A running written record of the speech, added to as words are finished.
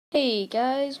Hey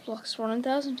guys,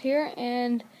 Blox1000 here,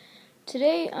 and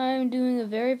today I'm doing a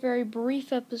very, very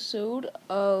brief episode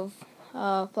of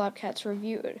Flapcat's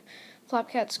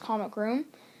Comic Room,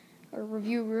 or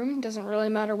Review Room, doesn't really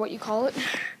matter what you call it.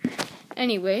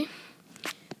 Anyway,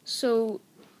 so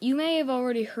you may have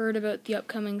already heard about the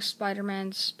upcoming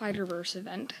Spider-Man Spider-Verse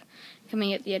event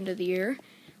coming at the end of the year.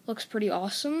 Looks pretty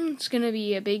awesome. It's going to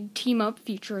be a big team-up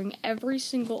featuring every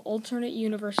single alternate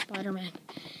universe Spider-Man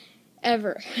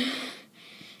ever.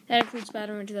 That includes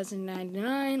Spider-Man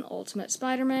 2099, Ultimate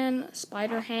Spider-Man,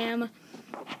 Spider-Ham,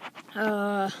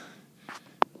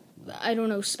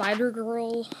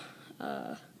 Spider-Girl,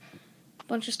 a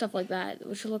bunch of stuff like that,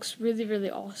 which looks really,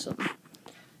 really awesome.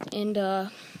 And,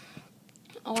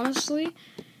 honestly,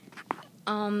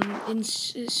 in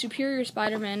Superior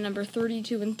Spider-Man number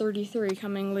 32 and 33,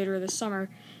 coming later this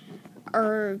summer,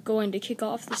 are going to kick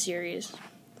off the series.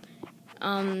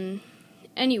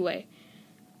 Anyway,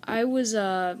 I was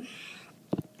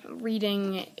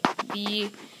reading the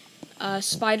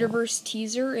Spider-Verse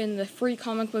teaser in the Free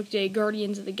Comic Book Day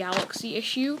Guardians of the Galaxy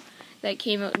issue that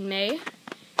came out in May.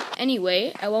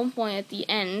 Anyway, at one point at the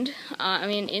end, I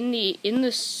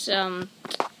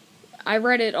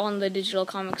read it on the Digital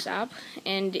Comics app,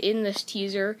 and in this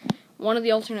teaser, one of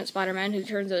the alternate Spider-Man, who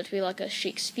turns out to be like a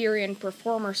Shakespearean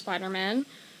performer Spider-Man,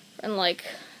 in like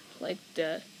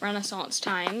the Renaissance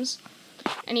times.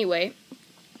 Anyway,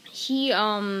 he's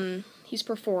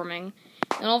performing,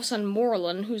 and all of a sudden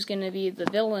Morlun, who's gonna be the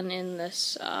villain in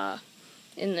this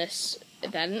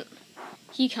event,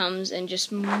 he comes and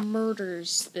just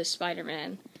murders this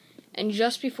Spider-Man. And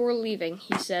just before leaving,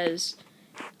 he says,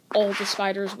 "All the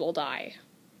spiders will die."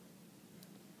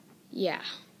 Yeah,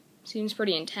 seems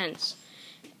pretty intense.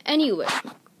 Anyway,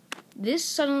 this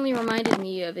suddenly reminded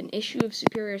me of an issue of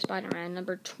Superior Spider-Man,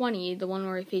 number 20, the one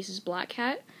where he faces Black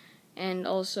Cat, and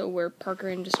also where Parker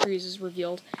Industries is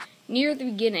revealed. Near the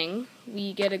beginning,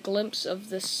 we get a glimpse of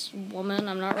this woman,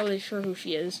 I'm not really sure who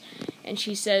she is, and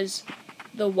she says,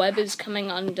 "The web is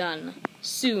coming undone.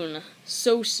 Soon,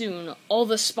 so soon, all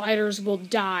the spiders will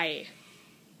die."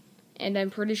 And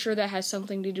I'm pretty sure that has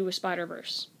something to do with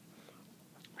Spider-Verse.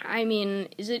 I mean,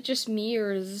 is it just me,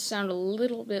 or does this sound a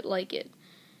little bit like it?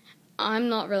 I'm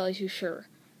not really too sure.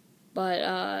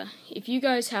 But, if you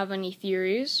guys have any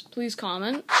theories, please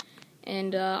comment.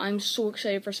 And, I'm so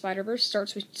excited for Spider-Verse.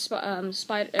 Starts with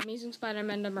Amazing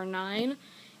Spider-Man number 9.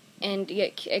 And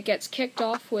it gets kicked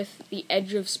off with the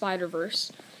Edge of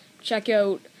Spider-Verse. Check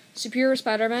out Superior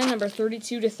Spider-Man number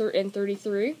 32 and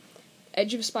 33.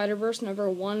 Edge of Spider-Verse number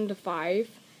 1 to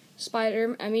 5.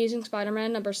 Amazing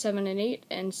Spider-Man number 7 and 8.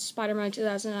 And Spider-Man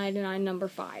 2099 number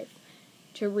 5.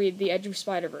 To read the Edge of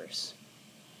Spider-Verse.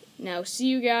 Now, see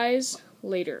you guys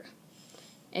later.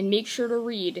 And make sure to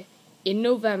read, in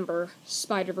November,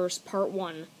 Spider-Verse Part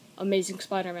 1, Amazing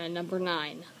Spider-Man number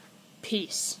 9.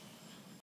 Peace.